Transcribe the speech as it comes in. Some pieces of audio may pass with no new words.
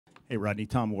Hey, Rodney,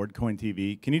 Tom Ward, Coin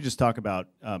TV. Can you just talk about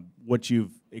what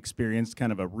you've experienced,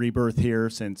 kind of a rebirth here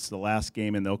since the last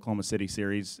game in the Oklahoma City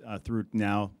series through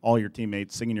now, all your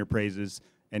teammates singing your praises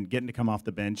and getting to come off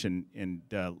the bench and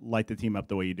light the team up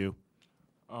the way you do?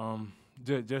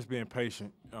 Just being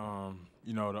patient.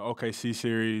 You know, the OKC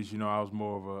series, you know, I was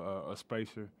more of a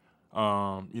spacer.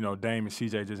 You know, Dame and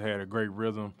CJ just had a great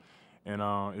rhythm, and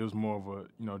it was more of a,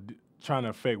 you know, trying to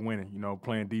affect winning, you know,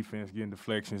 playing defense, getting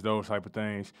deflections, those type of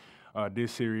things.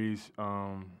 This series,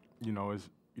 you know, is,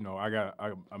 you know, I got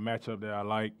a matchup that I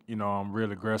like. You know, I'm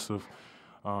real aggressive.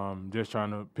 Just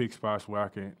trying to pick spots where I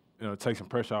can, you know, take some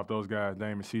pressure off those guys,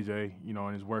 Dame and CJ. You know,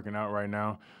 and it's working out right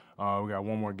now. We got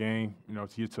one more game, you know,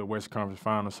 to get to the West Conference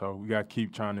Final, so we got to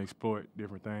keep trying to exploit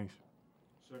different things.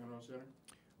 Second row center.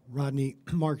 Rodney,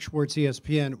 Mark Schwartz,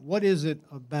 ESPN. What is it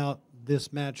about this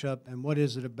matchup, and what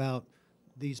is it about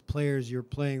these players you're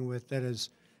playing with that has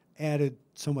added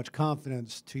so much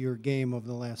confidence to your game over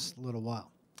the last little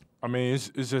while? I mean, it's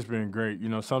just been great. You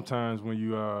know, sometimes when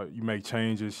you make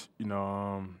changes, you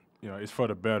know, it's for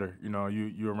the better. You know,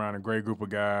 you're around a great group of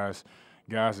guys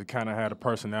that kind of had a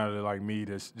personality like me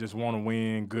that's just want to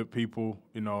win, good people.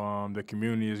 You know, the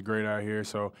community is great out here,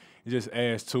 so it just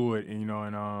adds to it. And you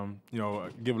know,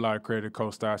 give a lot of credit to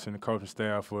Coach Stotts and the coaching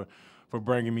staff for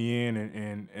bringing me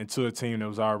in and to a team that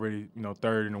was already, you know,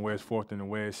 third in the West, fourth in the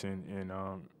West, and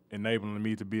enabling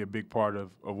me to be a big part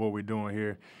of what we're doing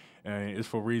here. And it's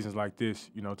for reasons like this,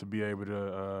 you know, to be able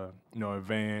to, you know,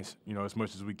 advance, you know, as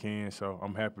much as we can. So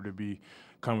I'm happy to be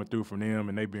coming through from them,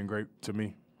 and they've been great to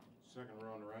me. Second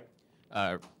row on the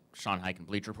right. Sean Heiken,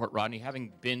 Bleacher Report. Rodney,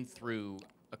 having been through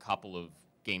a couple of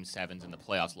Game 7s in the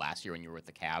playoffs last year when you were with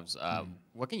the Cavs,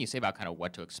 what can you say about kind of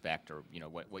what to expect, or you know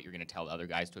what you're going to tell the other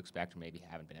guys to expect, who maybe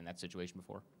haven't been in that situation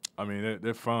before? I mean,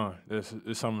 they're fun. It's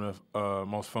some of the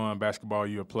most fun basketball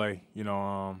you'll play. You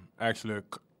know, actually,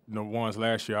 the ones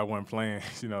last year I wasn't playing.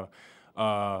 You know,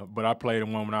 but I played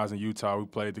in one when I was in Utah. We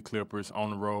played the Clippers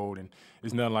on the road, and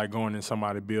it's nothing like going in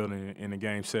somebody's building in a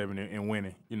Game 7 and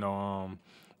winning. You know,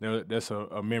 that's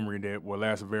a memory that will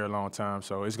last a very long time.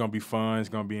 So it's going to be fun. It's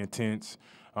going to be intense.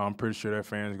 I'm pretty sure that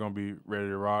fans are going to be ready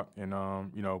to rock. And,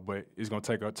 you know, but it's going to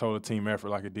take a total team effort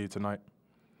like it did tonight.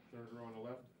 Third row on the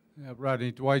left. Yeah,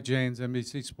 Rodney, Dwight James,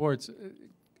 NBC Sports.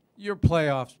 Your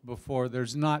playoffs before,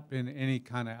 there's not been any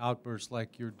kind of outburst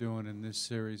like you're doing in this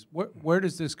series. Where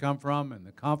does this come from, and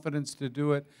the confidence to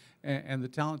do it and the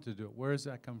talent to do it? Where does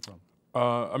that come from?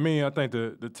 I mean, I think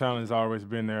the talent has always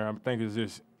been there. I think it's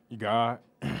just God,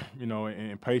 you know,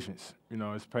 and patience. You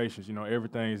know, it's patience. You know,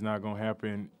 everything is not going to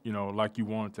happen, you know, like you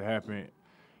want it to happen,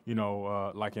 you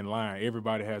know, like in line.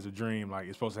 Everybody has a dream, like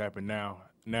it's supposed to happen now.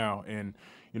 And,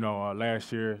 you know,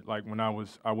 last year, like when I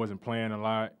wasn't playing a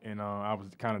lot, and I was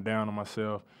kind of down on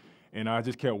myself, and I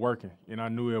just kept working, and I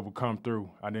knew it would come through.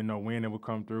 I didn't know when it would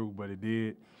come through, but it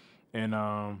did. And,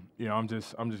 you know, I'm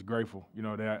just grateful, you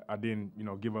know, that I didn't, you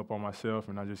know, give up on myself,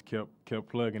 and I just kept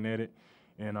plugging at it.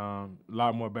 And a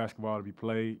lot more basketball to be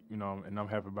played, you know, and I'm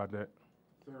happy about that.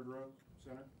 Third row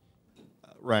center.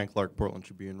 Ryan Clark, Portland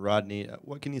Tribune. Rodney,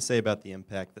 what can you say about the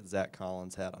impact that Zach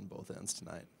Collins had on both ends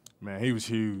tonight? Man, he was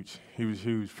huge. He was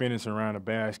huge. Finishing around the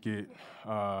basket.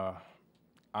 I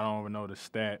don't even know the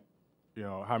stat, you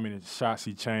know, how many shots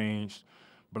he changed,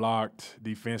 blocked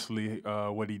defensively,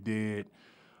 what he did.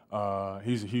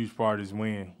 He's a huge part of his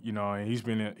win, you know, and he's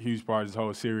been a huge part of this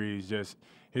whole series, just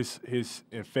his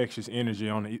infectious energy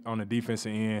on the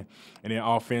defensive end. And then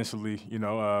offensively, you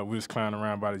know, we was clowning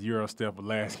around about his Euro step of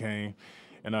last game,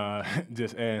 and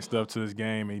just adding stuff to his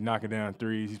game. And he's knocking down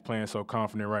threes. He's playing so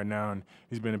confident right now, and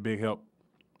he's been a big help.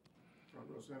 Front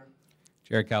row center.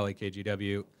 Jared Cowley,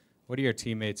 KGW. What are your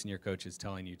teammates and your coaches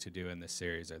telling you to do in this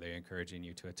series? Are they encouraging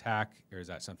you to attack, or is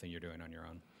that something you're doing on your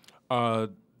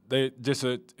own? They just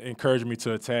encourage me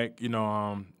to attack. You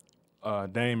know,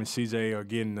 Dame and CJ are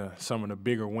getting some of the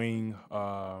bigger wing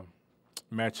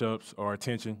matchups or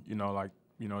attention. You know, like,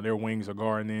 you know, their wings are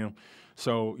guarding them.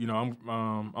 So, you know,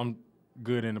 I'm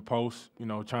good in the post, you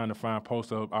know, trying to find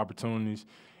post-up opportunities,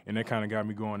 and that kind of got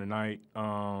me going tonight.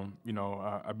 You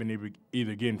know, I've been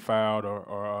either getting fouled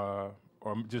or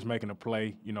just making a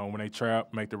play, you know, when they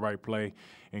trap, make the right play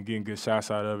and getting good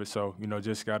shots out of it. So, you know,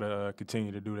 just got to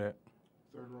continue to do that.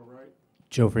 Third row right.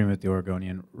 Joe Freeman with the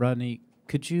Oregonian. Rodney,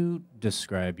 could you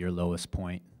describe your lowest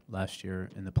point last year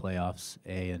in the playoffs,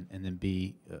 A, and then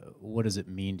B, what does it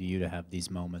mean to you to have these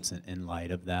moments in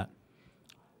light of that?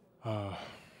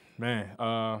 Man,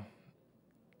 I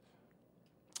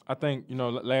think, you know,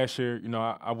 last year, you know,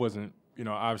 I wasn't, you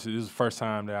know, obviously this is the first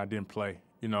time that I didn't play,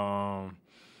 you know,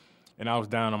 and I was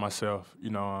down on myself, you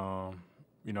know,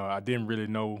 I didn't really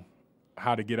know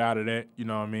how to get out of that. You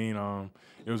know what I mean?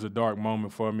 It was a dark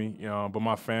moment for me, but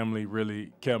my family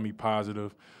really kept me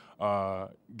positive.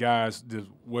 Guys that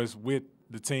was with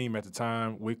the team at the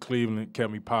time, with Cleveland,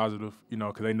 kept me positive,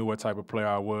 because they knew what type of player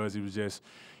I was. It was just,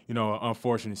 an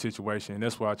unfortunate situation, and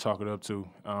that's what I chalk it up to.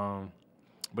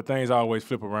 But things always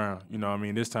flip around,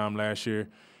 This time last year,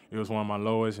 it was one of my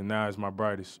lowest, and now it's my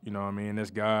brightest,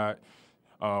 That's God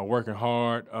working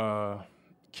hard,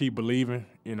 keep believing,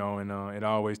 and it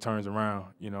always turns around,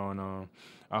 and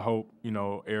I hope,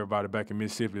 everybody back in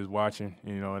Mississippi is watching,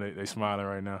 they smiling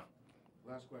right now.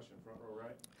 Last question, front row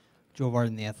right. Joe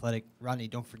Varden, The Athletic. Rodney,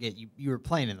 don't forget, you were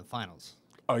playing in the finals.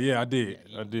 Oh, yeah, I did.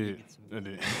 Yeah, I did. I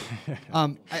did.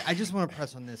 I just want to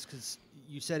press on this because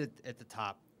you said it at the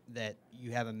top that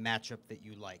you have a matchup that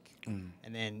you like.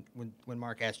 And then when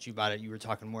Mark asked you about it, you were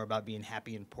talking more about being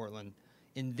happy in Portland.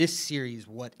 In this series,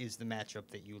 what is the matchup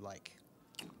that you like?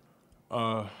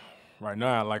 Right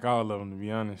now, I like all of them, to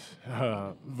be honest.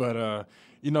 But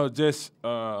just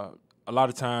a lot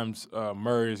of times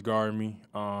Murray is guarding me.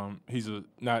 He's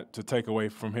not to take away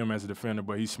from him as a defender,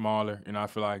 but he's smaller, and I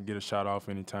feel like I can get a shot off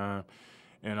anytime.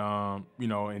 And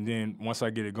and then once I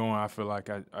get it going, I feel like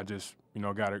I just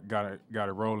got it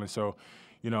rolling. So,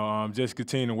 just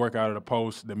continue to work out of the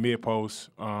post, the mid post.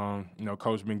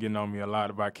 Coach been getting on me a lot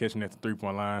about catching at the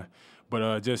 3-point line,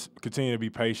 but just continue to be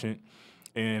patient.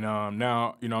 And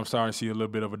now, I'm starting to see a little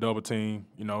bit of a double team,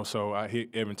 so I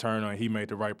hit Evan Turner, and he made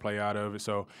the right play out of it.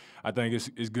 So I think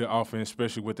it's good offense,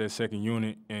 especially with that second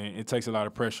unit, and it takes a lot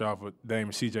of pressure off of Dame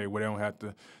and CJ where they don't have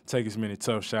to take as many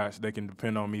tough shots. They can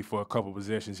depend on me for a couple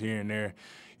possessions here and there,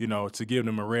 to give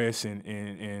them a rest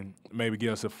and maybe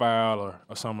get us a foul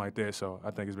or something like that. So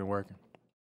I think it's been working.